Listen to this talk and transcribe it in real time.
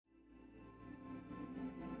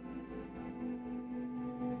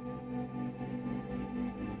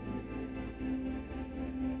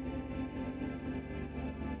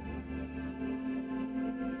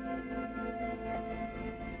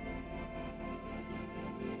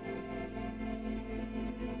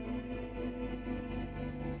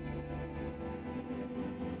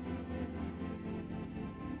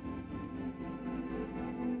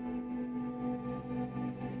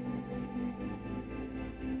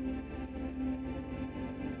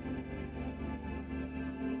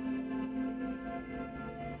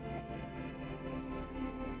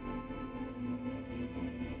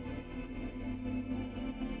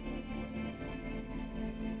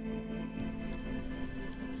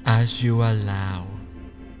As you allow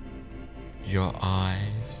your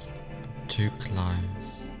eyes to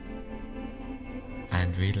close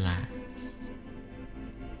and relax,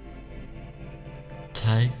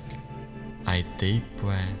 take a deep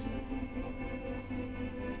breath,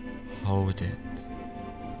 hold it,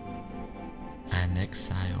 and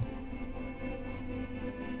exhale.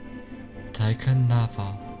 Take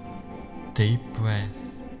another deep breath,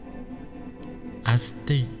 as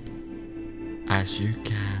deep as you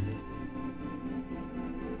can.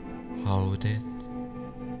 Hold it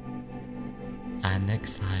and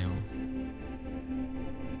exhale.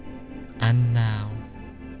 And now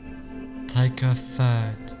take a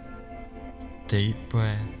third deep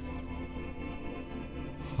breath.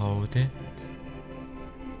 Hold it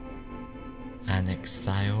and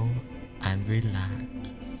exhale and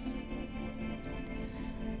relax.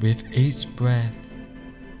 With each breath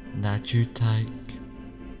that you take,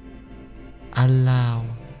 allow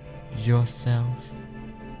yourself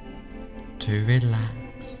to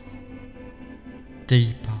relax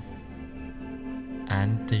deeper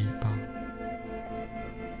and deeper.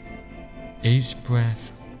 Each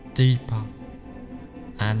breath deeper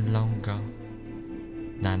and longer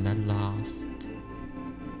than the last,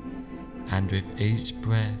 and with each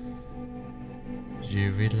breath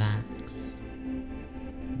you relax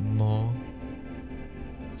more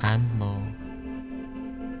and more.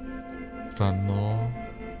 The more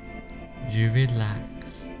you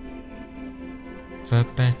relax, the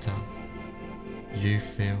better you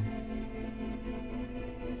feel.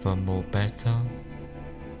 The more better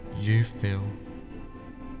you feel,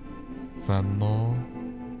 the more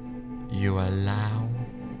you allow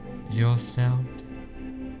yourself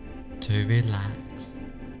to relax.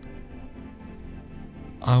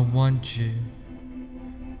 I want you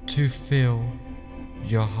to feel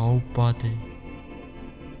your whole body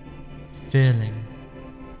feeling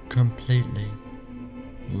completely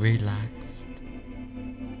relaxed,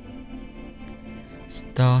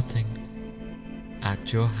 starting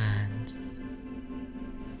at your hands.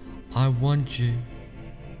 I want you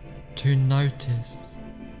to notice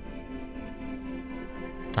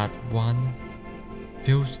that one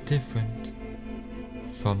feels different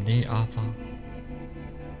from the other,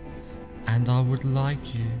 and I would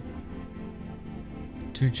like you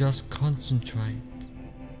to just concentrate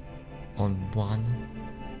on one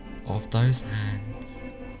of those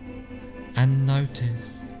hands and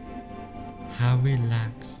notice how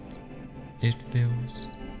relaxed it feels.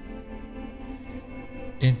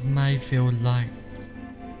 It may feel light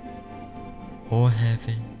or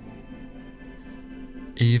heavy.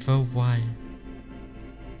 Either way,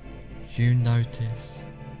 you notice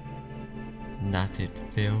that it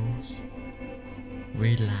feels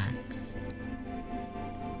relaxed.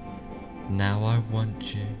 Now I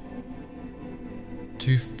want you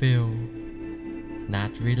to feel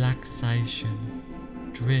that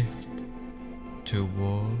relaxation drift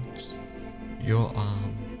towards your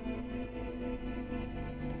arm,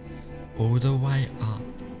 all the way up,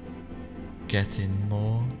 getting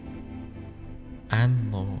more and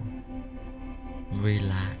more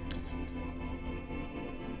relaxed.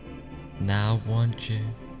 Now I want you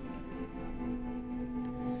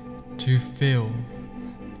to feel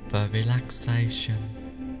the relaxation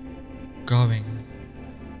going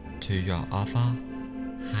to your other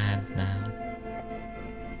hand now,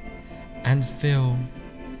 and feel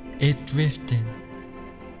it drifting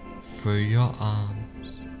through your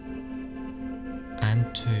arms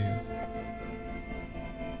and to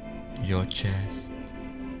your chest,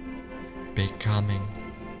 becoming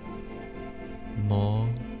more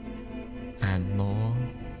and more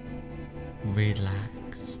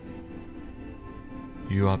relaxed.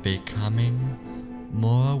 You are becoming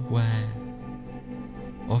more aware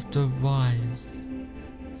of the rise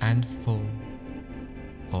and fall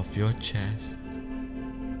of your chest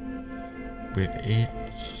with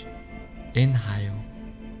each inhale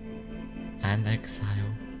and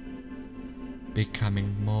exhale,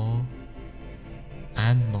 becoming more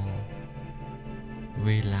and more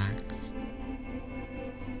relaxed.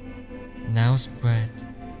 Now spread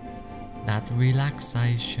that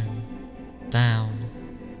relaxation down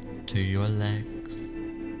to your legs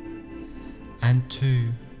and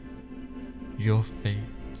to your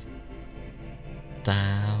feet,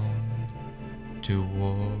 down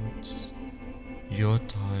towards your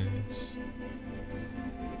toes,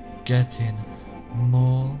 getting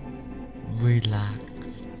more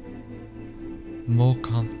relaxed, more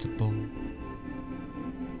comfortable.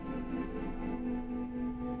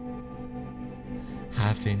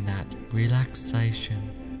 Having that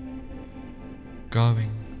relaxation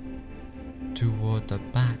going toward the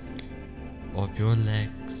back of your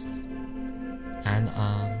legs and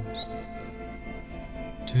arms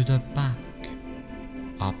to the back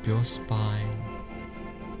up your spine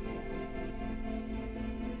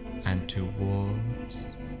and towards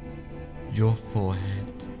your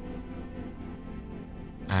forehead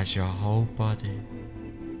as your whole body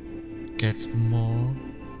gets more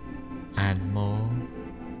and more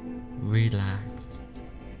relaxed,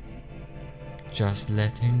 just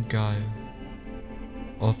letting go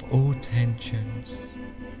of all tensions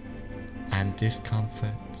and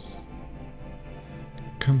discomforts,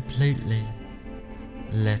 completely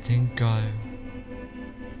letting go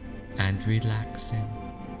and relaxing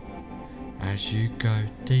as you go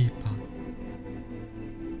deeper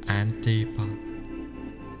and deeper,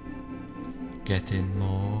 getting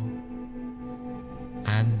more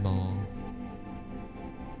and more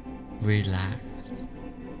relaxed,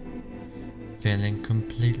 feeling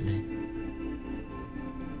completely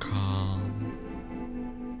calm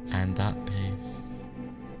and at peace.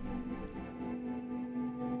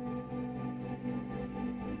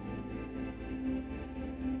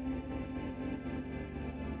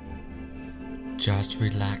 Just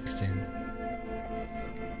relaxing,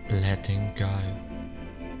 letting go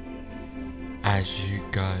as you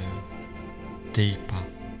go deeper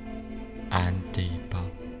and deeper.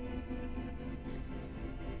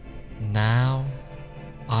 Now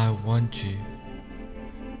I want you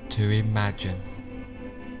to imagine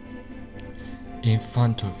in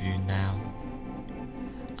front of you now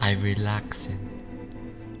a relaxing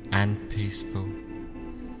and peaceful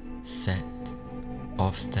set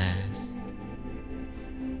of stairs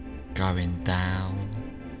going down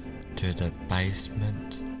to the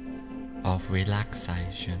basement of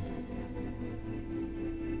relaxation.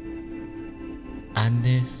 And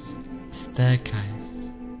this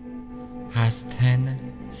staircase has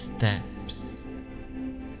 10 steps,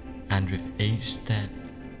 and with each step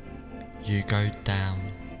you go down,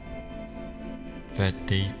 the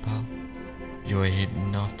deeper your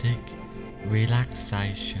hypnotic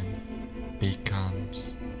relaxation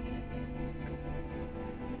becomes.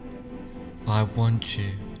 I want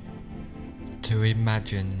you to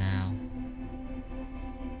imagine now,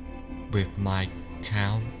 with my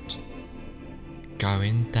count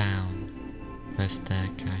going down the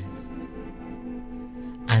staircase,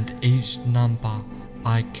 and each number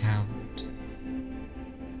I count,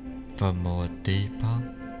 the more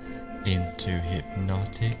deeper into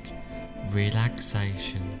hypnotic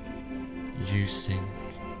relaxation you sink,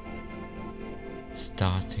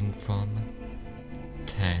 starting from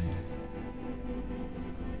 10,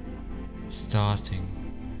 starting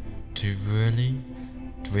to really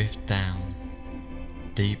drift down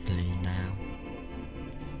deeply now,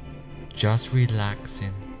 just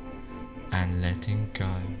relaxing and letting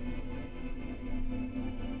go.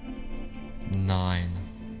 9,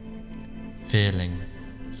 feeling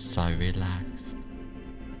so relaxed,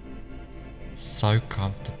 so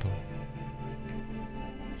comfortable,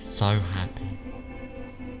 so happy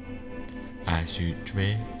as you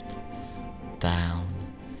drift down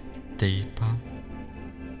deeper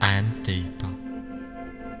and deeper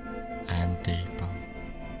and deeper.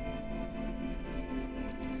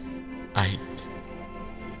 8,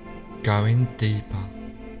 going deeper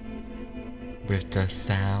with the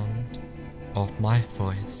sound of my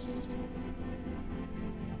voice.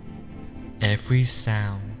 Every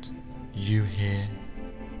sound you hear,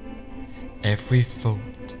 every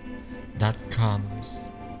thought that comes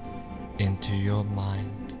into your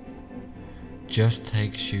mind just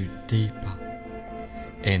takes you deeper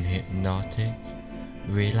in hypnotic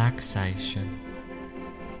relaxation.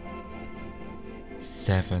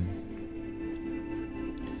 7,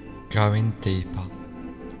 going deeper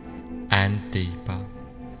and deeper,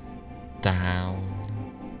 down,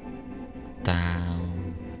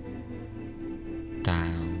 down,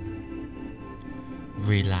 down,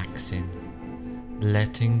 relaxing,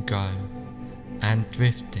 letting go and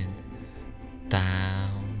drifting down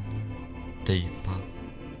deeper.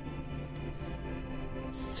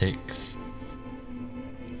 6,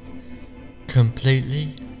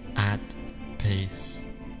 completely at peace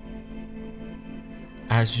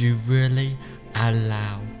as you really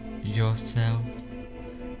allow yourself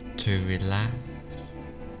to relax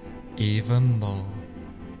even more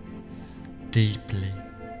deeply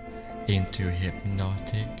into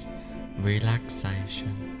hypnotic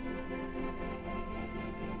relaxation.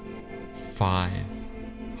 5,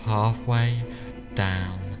 halfway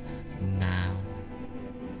down now,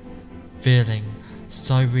 feeling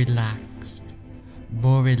so relaxed,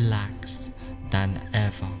 more relaxed than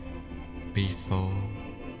ever before,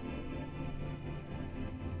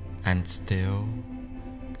 and still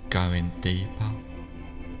going deeper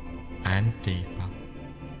and deeper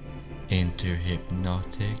into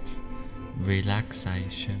hypnotic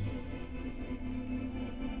relaxation.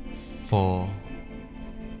 4.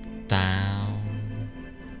 Down,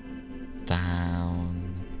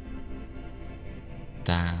 down,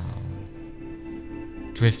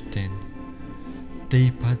 down, drifting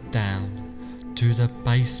deeper down to the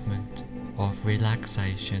basement of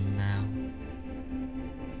relaxation now.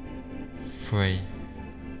 3.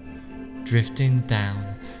 Drifting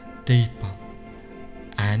down deeper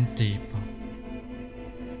and deeper,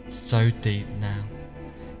 so deep now,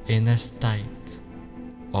 in a state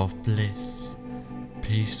of bliss,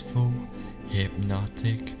 peaceful,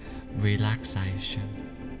 hypnotic relaxation.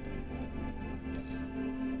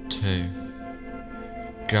 2.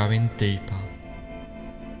 Going deeper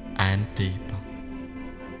and deeper,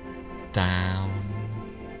 down,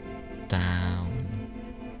 down,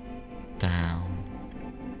 down,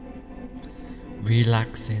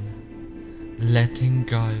 relaxing, letting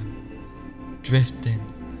go, drifting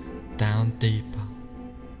down deeper.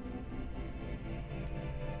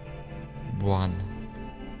 1.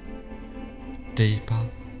 Deeper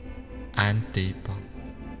and deeper,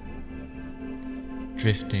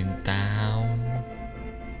 drifting down,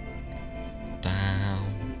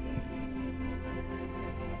 down,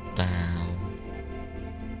 down.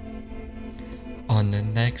 On the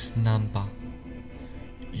next number,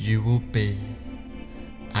 you will be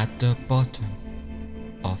at the bottom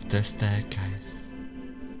of the staircase,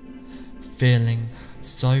 feeling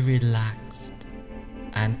so relaxed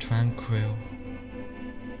and tranquil.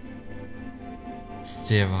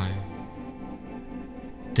 0.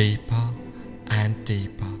 Deeper and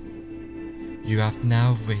deeper, you have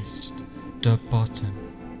now reached the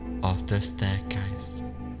bottom of the staircase,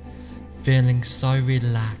 feeling so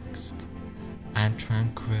relaxed and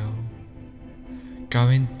tranquil,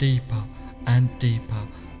 going deeper and deeper,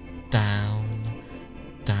 down,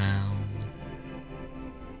 down,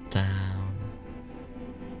 down,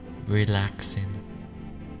 relaxing,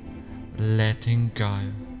 letting go,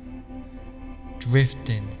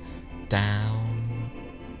 drifting down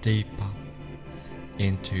deeper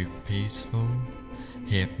into peaceful,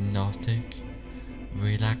 hypnotic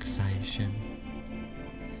relaxation,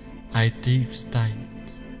 a deep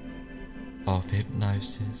state of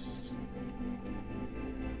hypnosis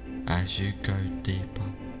as you go deeper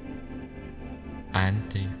and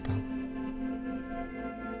deeper.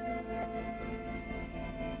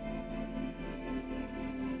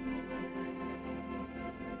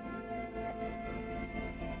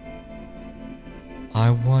 I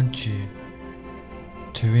want you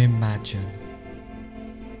to imagine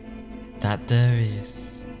that there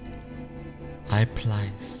is a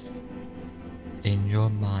place in your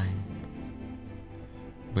mind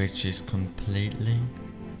which is completely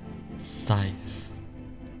safe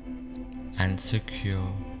and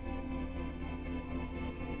secure.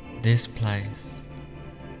 This place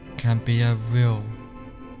can be a real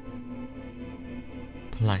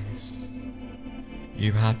place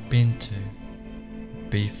you have been to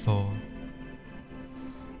before,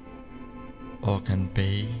 or can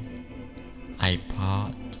be a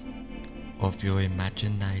part of your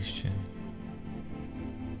imagination.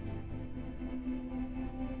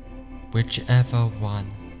 Whichever one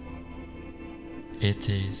it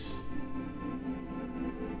is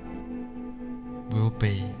will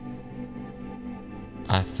be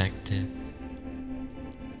effective.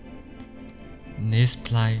 This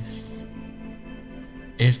place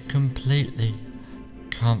is completely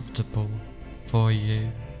comfortable for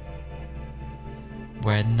you,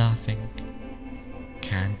 where nothing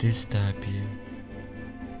can disturb you.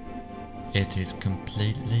 It is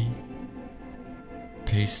completely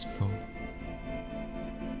peaceful,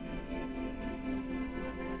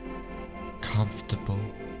 comfortable,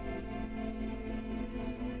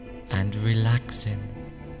 and relaxing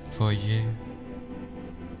for you.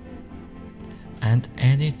 And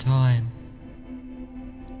anytime,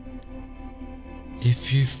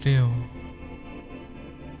 if you feel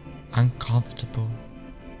uncomfortable,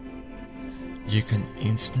 you can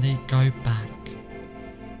instantly go back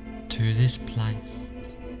to this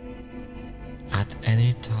place at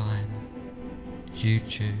any time you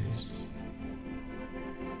choose.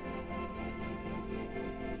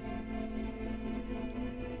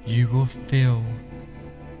 You will feel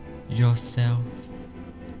yourself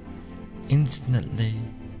instantly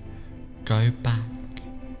go back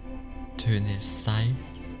to this safe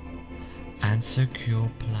and secure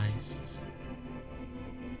place.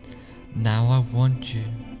 Now I want you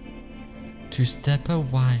to step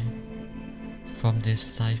away from this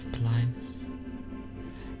safe place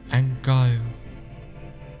and go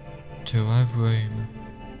to a room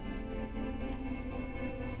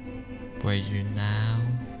where you now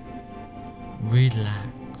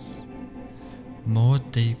relax more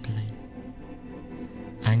deeply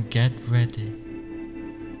and get ready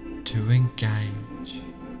to engage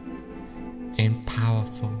in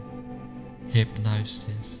powerful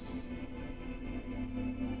hypnosis.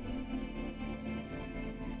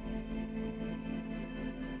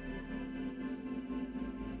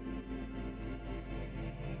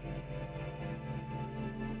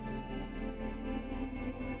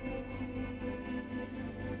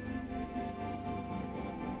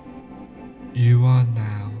 You are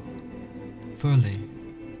now fully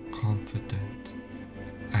confident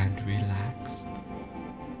and relaxed,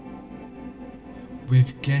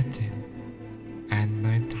 with getting and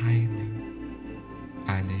maintaining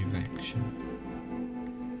an erection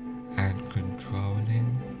and controlling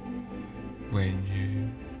when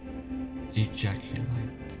you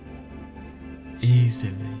ejaculate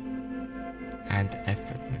easily and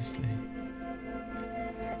effortlessly,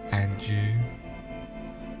 and you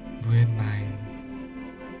remain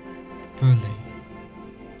fully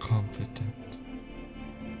confident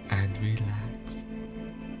and relaxed,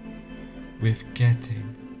 with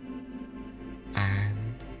getting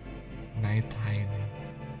and maintaining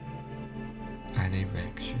an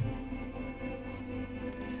erection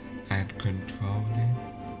and controlling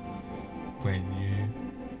when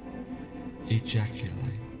you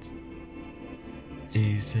ejaculate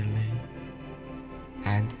easily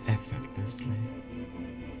and effortlessly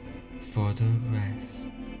for the rest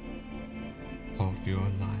of your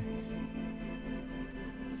life.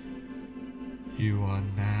 You are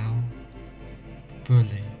now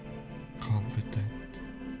fully confident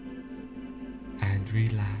and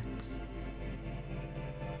relaxed,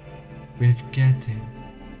 with getting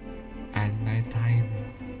and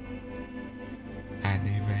maintaining an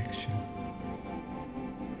erection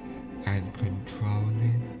and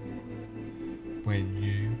controlling when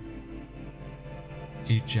you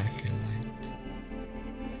ejaculate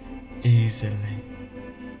easily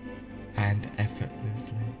and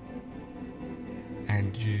effortlessly,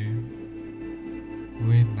 and you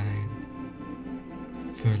remain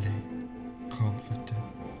fully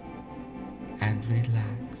confident and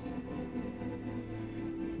relaxed,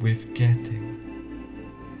 with getting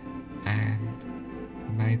and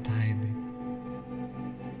maintaining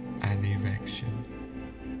an erection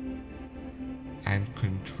and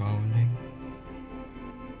controlling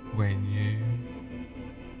when you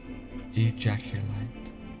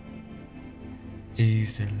ejaculate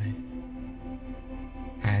easily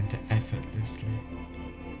and effortlessly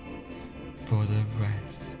for the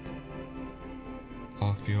rest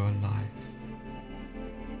of your life.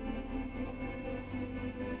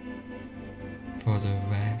 For the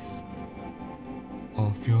rest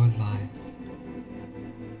of your life,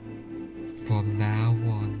 from now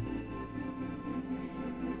on,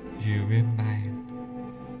 you remain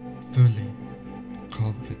fully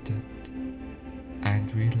confident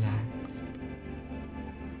and relaxed,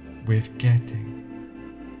 with getting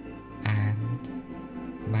and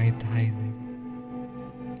maintaining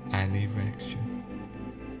an erection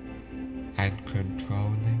and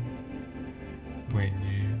controlling when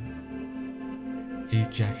you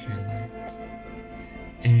ejaculate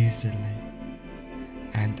easily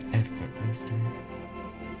and effortlessly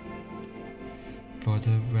for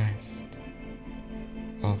the rest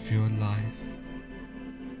of your life.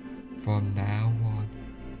 From now on,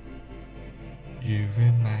 you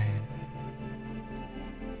remain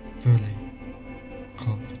fully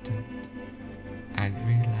confident and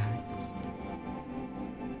relaxed,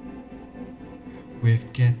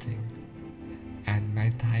 with getting and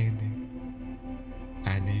maintaining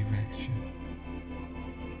an erection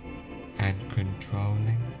and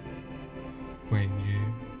controlling when you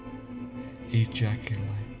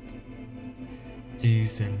ejaculate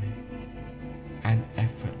easily and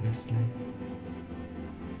effortlessly.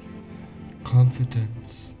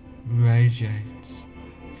 Confidence radiates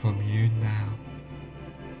from you now,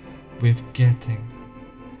 with getting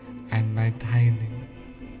and maintaining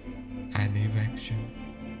an erection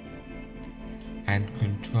and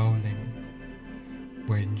controlling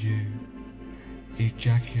when you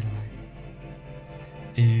ejaculate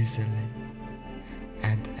easily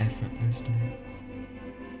and effortlessly.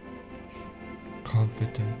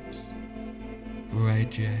 Confidence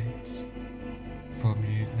radiates from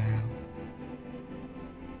you now,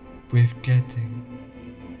 with getting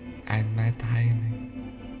and maintaining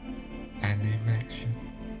an erection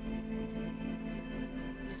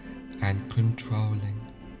and controlling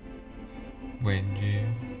when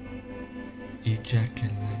you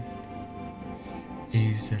ejaculate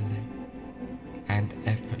easily and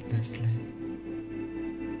effortlessly.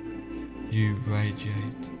 You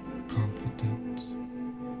radiate confidence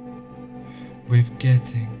with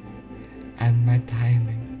getting and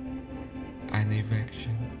maintaining an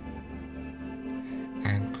erection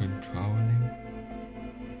and controlling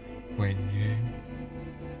when you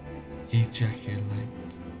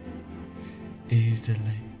ejaculate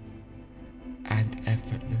easily and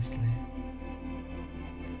effortlessly.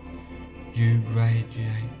 You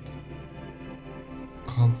radiate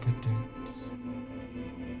confidence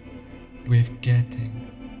with getting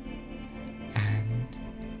and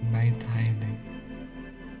maintaining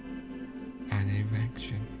an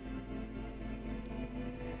erection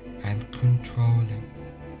and controlling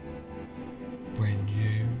when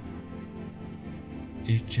you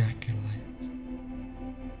ejaculate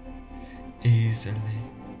easily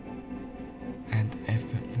and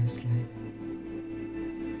effortlessly.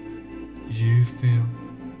 You feel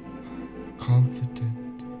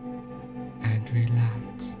confident and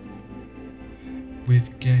relaxed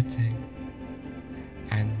with getting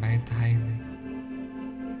and maintaining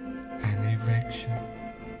an erection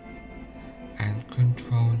and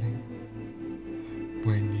controlling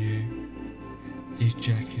when you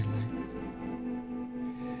ejaculate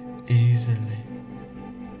easily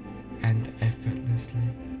and effortlessly.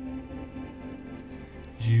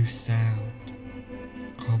 You sound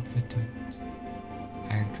confident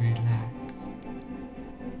and relaxed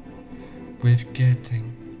with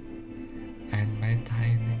getting and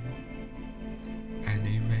maintaining an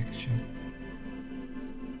erection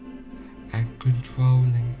and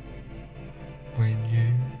controlling when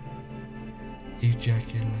you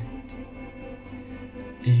ejaculate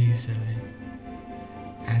easily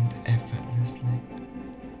and effortlessly.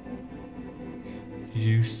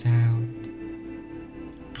 You sound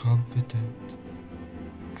confident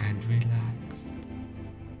and relaxed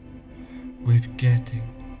with getting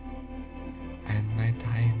and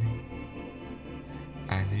maintaining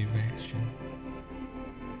an erection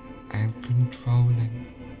and controlling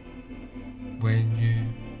when you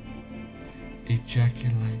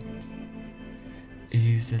ejaculate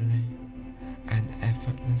easily and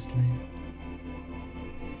effortlessly.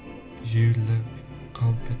 You look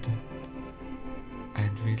confident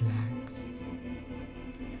and relaxed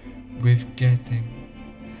with getting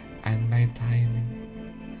and maintaining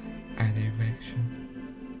an erection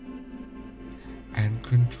and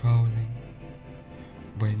controlling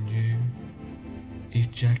when you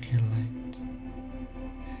ejaculate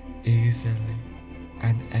easily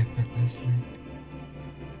and effortlessly.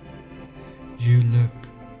 You look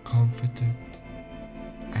confident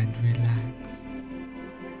and relaxed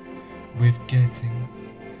with getting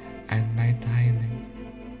and maintaining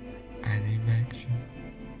an erection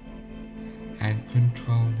and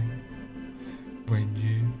controlling when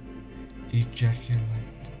you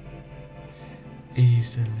ejaculate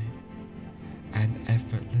easily and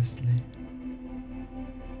effortlessly.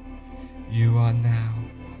 You are now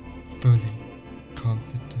fully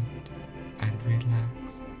confident and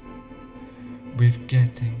relaxed with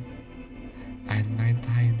getting and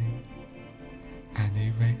maintaining an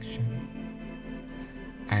erection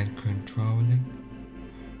and controlling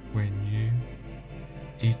when you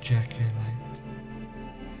ejaculate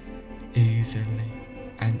easily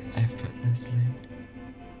and effortlessly.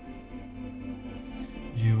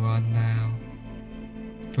 You are now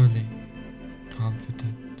fully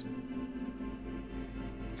confident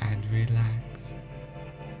and relaxed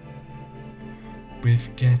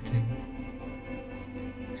with getting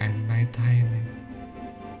and maintaining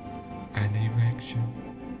an erection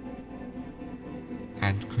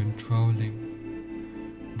and controlling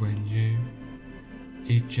when you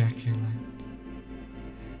ejaculate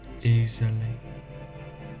easily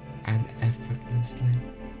and effortlessly.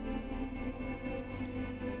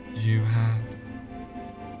 You have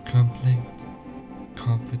complete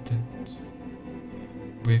confidence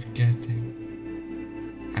with getting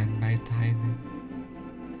and maintaining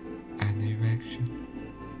an erection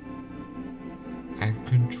and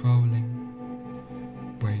controlling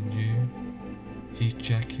when you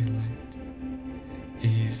ejaculate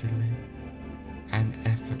easily and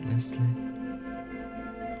effortlessly.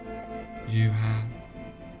 You have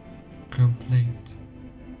complete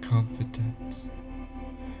confidence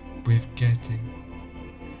with getting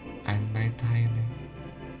and maintaining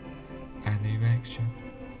an erection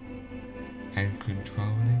and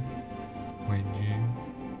controlling when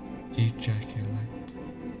you ejaculate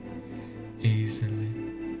easily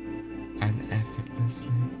and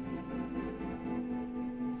effortlessly.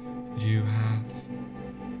 You have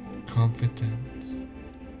confidence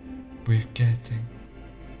with getting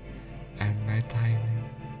and maintaining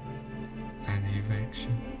an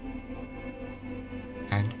erection,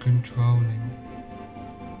 and controlling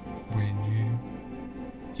when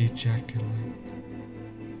you ejaculate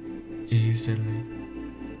easily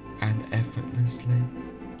and effortlessly.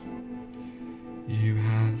 You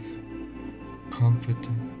have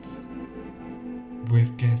confidence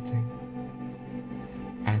with getting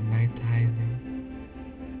and maintaining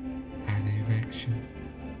an erection,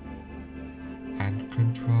 and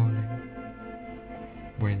controlling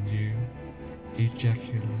when you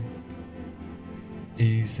ejaculate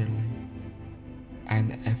easily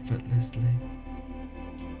and effortlessly.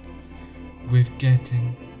 With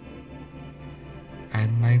getting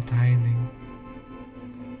and maintaining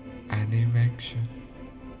an erection,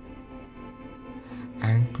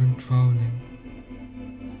 and controlling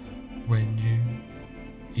when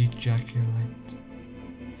you ejaculate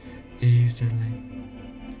easily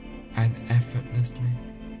and effortlessly.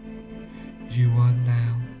 You are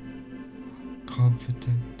now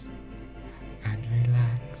confident and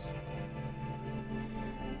relaxed.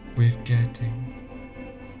 With getting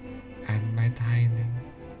and maintaining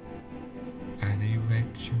an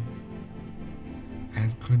erection,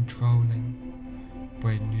 and controlling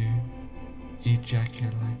when you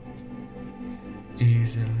ejaculate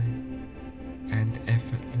easily and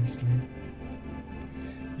effortlessly.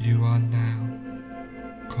 You are now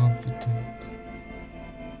confident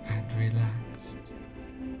and relaxed.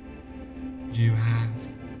 You have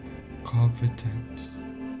confidence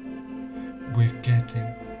with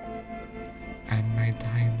getting and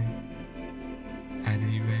maintaining an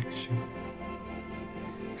erection,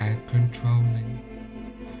 and controlling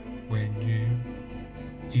when you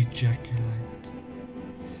ejaculate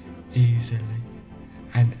easily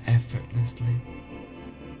and effortlessly.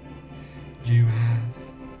 You have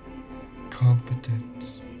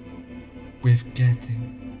confidence with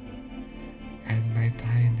getting and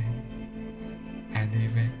maintaining an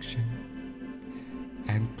erection,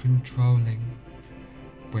 and controlling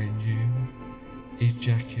when you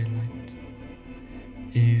ejaculate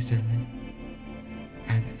easily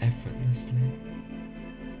and effortlessly.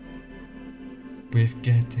 With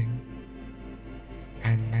getting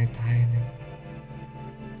and maintaining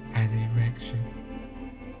an erection,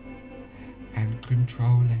 and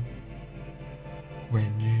controlling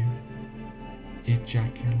when you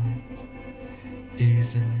ejaculate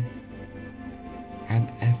easily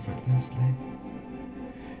and effortlessly.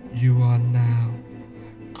 You are now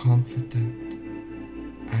confident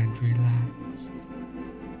and relaxed.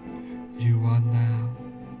 You are now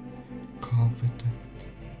confident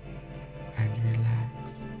and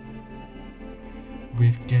relaxed.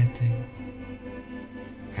 With getting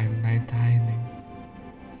and maintaining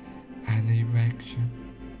an erection,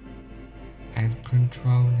 and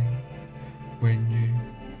controlling when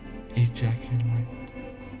you ejaculate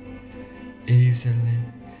easily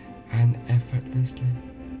and effortlessly.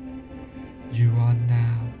 You are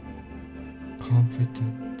now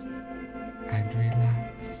confident and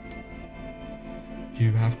relaxed.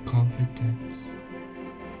 You have confidence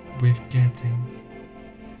with getting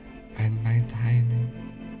and maintaining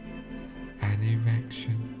an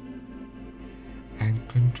erection, and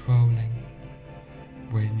controlling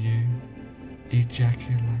when you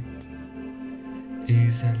ejaculate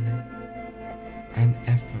easily and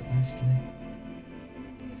effortlessly.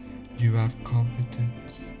 You have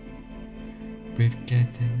confidence with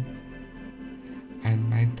getting and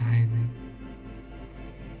maintaining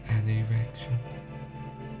an erection,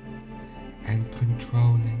 and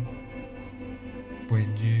controlling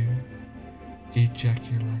when you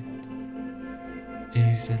ejaculate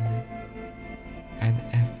easily and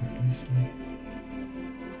effortlessly.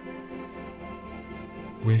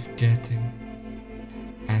 With getting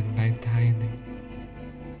and maintaining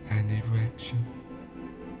an erection,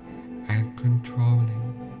 and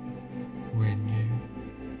controlling when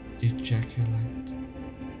you ejaculate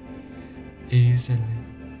easily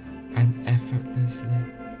and effortlessly.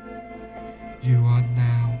 You are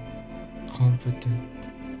now confident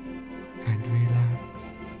and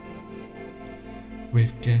relaxed.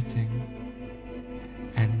 With getting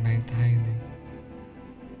and maintaining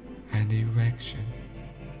an erection,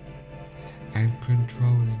 and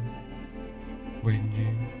controlling when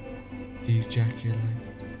you ejaculate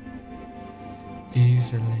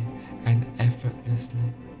easily and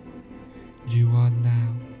effortlessly. You are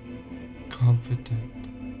now confident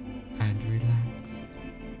and relaxed.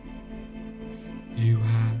 You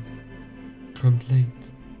have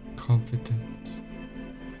complete confidence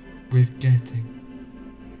with getting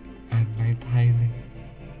and maintaining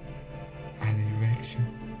an erection,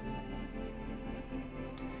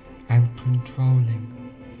 and controlling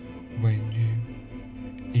when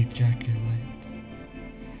you ejaculate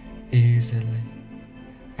easily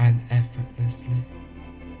and effortlessly.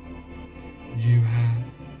 You have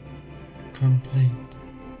complete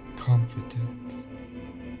confidence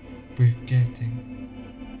with getting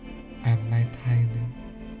and maintaining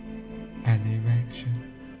an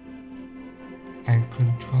erection and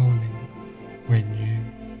controlling when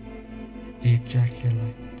you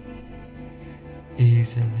ejaculate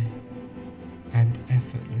easily and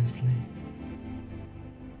effortlessly.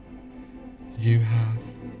 You have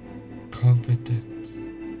confidence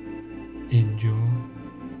in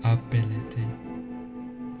your ability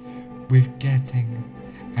with getting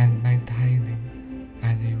and maintaining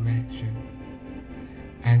an erection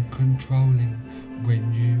and controlling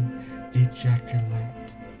when you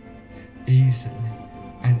ejaculate easily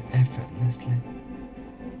and effortlessly.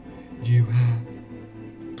 You have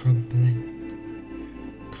complete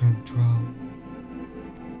control.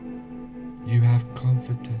 You have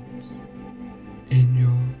confidence in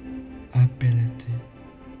your ability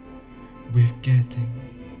with getting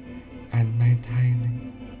and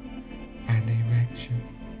maintaining an erection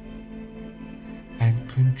and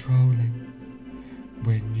controlling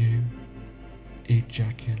when you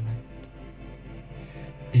ejaculate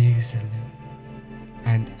easily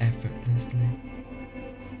and effortlessly.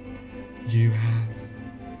 You have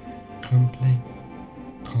complete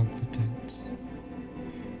confidence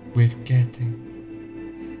with getting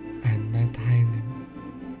and maintaining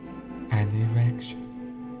an erection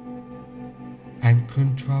and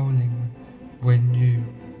controlling when you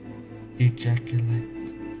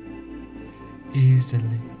ejaculate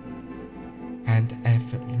easily and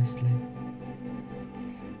effortlessly.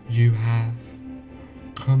 You have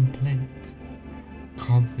complete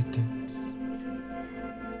confidence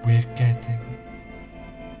with getting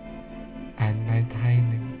and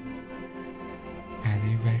maintaining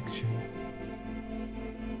an erection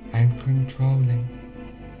and controlling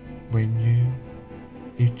when you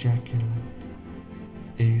ejaculate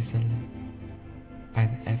easily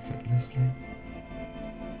and effortlessly.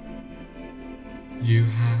 You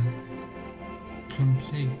have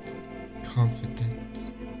complete confidence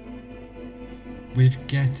with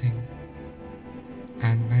getting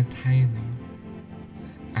and maintaining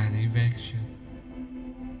an erection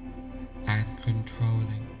and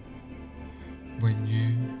controlling when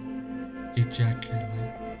you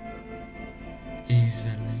ejaculate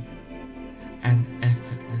easily and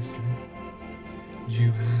effortlessly.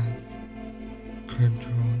 You have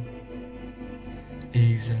control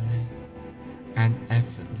easily and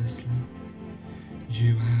effortlessly.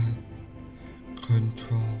 You have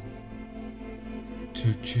control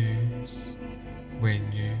to choose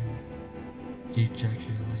when you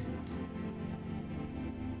ejaculate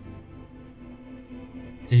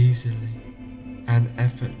easily and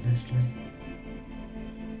effortlessly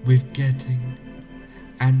with getting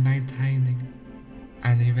and maintaining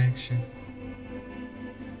an erection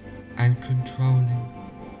and controlling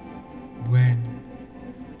when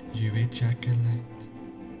you ejaculate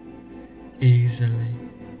easily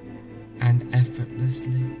and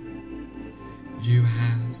effortlessly. You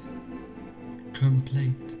have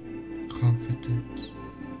complete confidence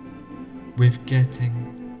with getting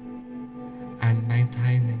and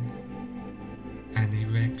maintaining an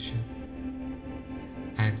erection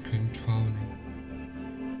and controlling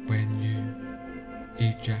when you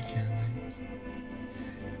ejaculate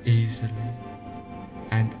easily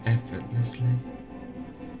and effortlessly.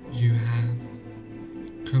 You have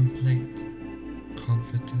complete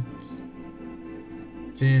confidence,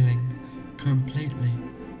 feeling completely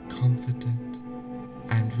confident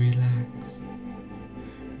and relaxed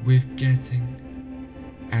with getting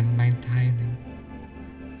and maintaining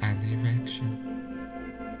an erection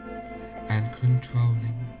and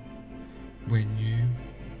controlling when you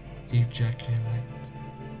ejaculate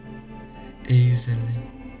easily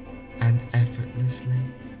and effortlessly,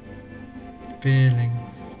 feeling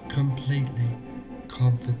completely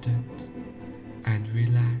confident and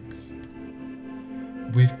relaxed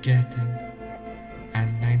with getting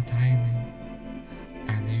and maintaining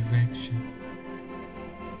an erection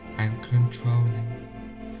and controlling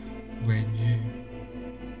when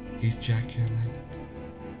you ejaculate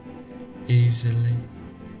easily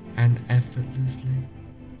and effortlessly,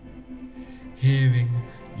 hearing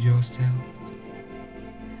yourself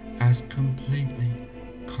as completely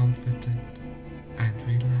confident and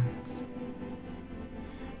relaxed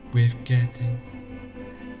with getting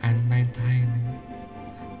and maintaining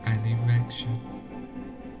an erection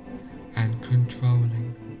and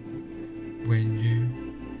controlling when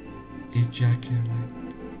you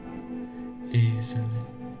ejaculate easily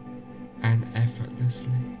and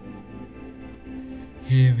effortlessly,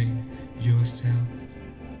 hearing yourself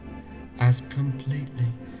as completely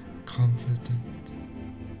confident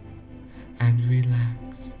and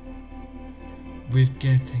relaxed with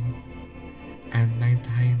getting and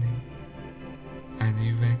maintaining an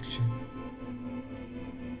erection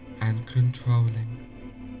and controlling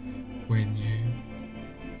when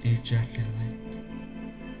you ejaculate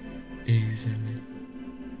easily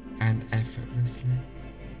and effortlessly,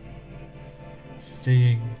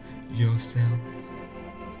 seeing yourself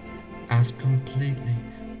as completely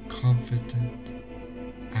confident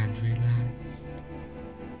and relaxed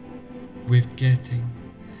with getting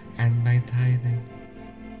and maintaining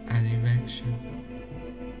an erection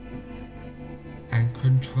and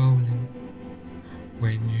controlling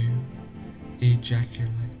when you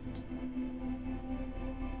ejaculate,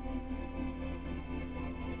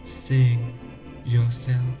 seeing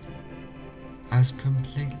yourself as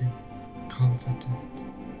completely confident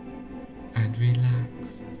and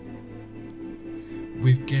relaxed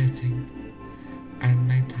with getting and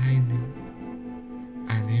maintaining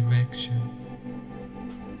an erection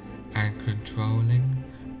and controlling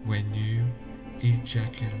when you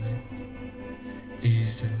ejaculate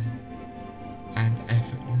easily and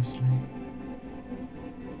effortlessly.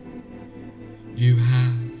 You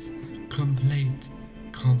have complete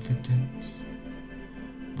confidence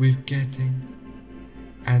with getting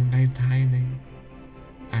and maintaining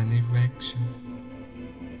an erection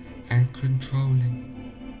and controlling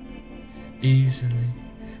easily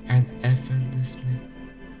and effortlessly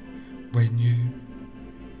when you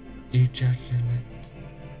ejaculate.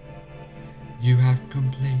 You have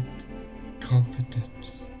complete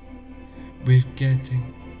confidence with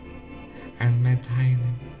getting and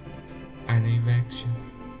maintaining an erection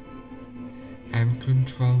and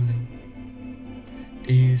controlling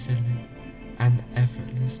easily and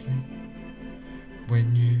effortlessly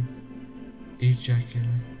when you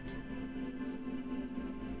ejaculate.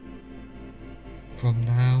 From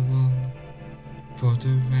now on, for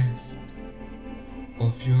the rest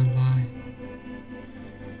of your life,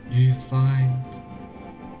 you find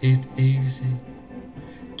it easy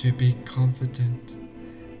to be confident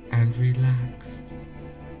and relaxed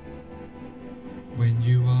when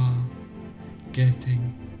you are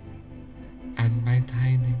getting and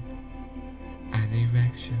maintaining an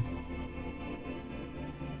erection,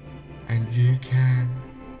 and you can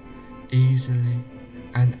easily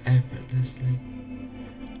and effortlessly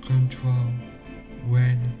control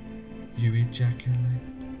when you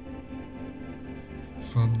ejaculate.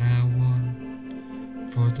 From now on,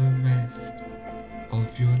 for the rest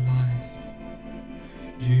of your life,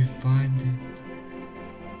 you find it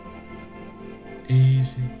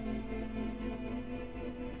easy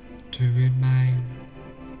to remain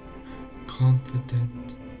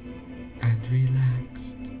confident and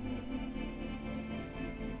relaxed.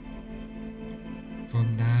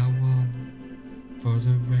 From now on, for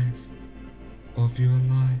the rest of your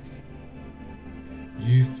life,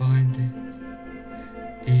 you find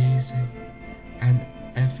it easy and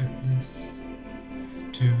effortless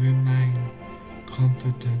to remain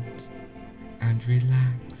confident and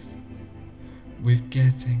relaxed with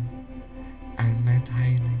getting and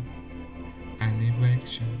maintaining an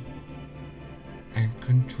erection and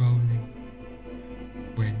controlling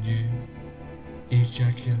when you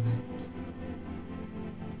ejaculate.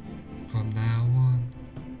 From now on,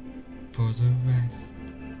 for the rest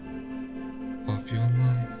of your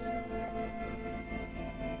life.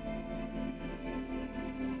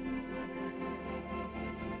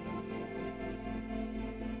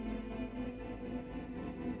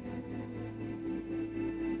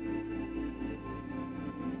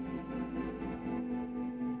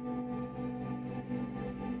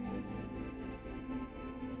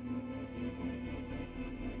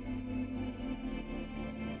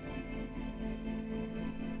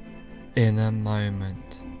 In a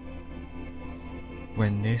moment,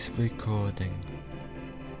 when this recording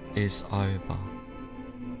is over,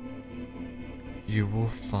 you will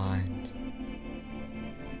find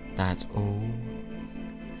that all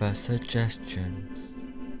the suggestions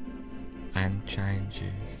and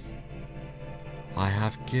changes I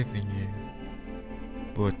have given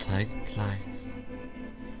you will take place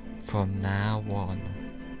from now on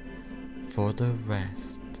for the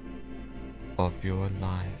rest of your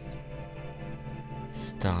life.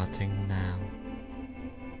 Starting now.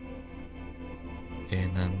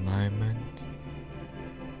 In a moment,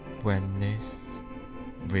 when this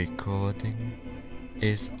recording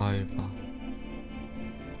is over,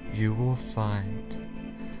 you will find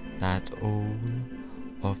that all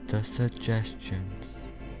of the suggestions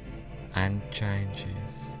and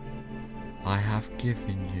changes I have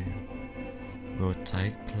given you will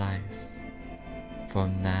take place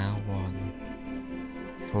from now on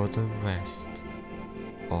for the rest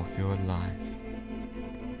of your life,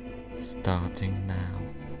 starting now.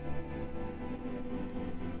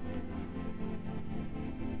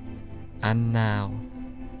 And now,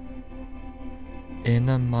 in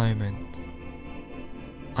a moment,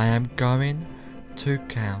 I am going to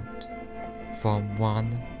count from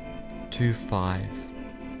 1 to 5.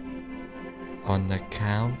 On the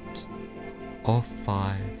count of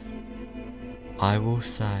 5, I will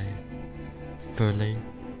say fully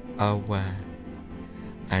aware,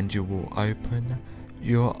 and you will open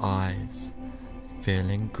your eyes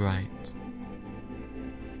feeling great.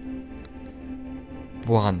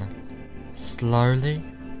 1. Slowly,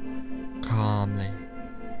 calmly,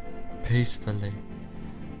 peacefully,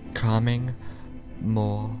 coming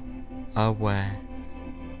more aware.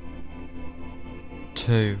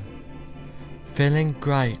 2. Feeling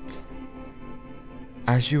great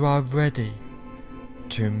as you are ready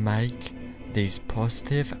to make these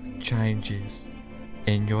positive changes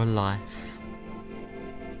in your life.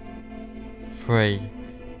 3.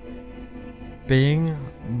 Being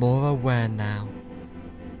more aware now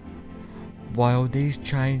while these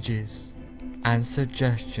changes and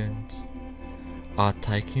suggestions are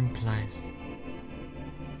taking place.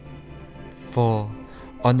 4.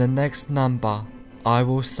 On the next number, I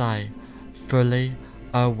will say fully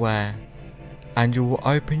aware, and you will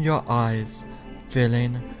open your eyes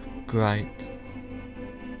feeling great.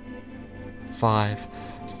 5.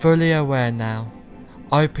 Fully aware now.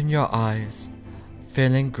 Open your eyes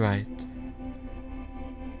feeling great.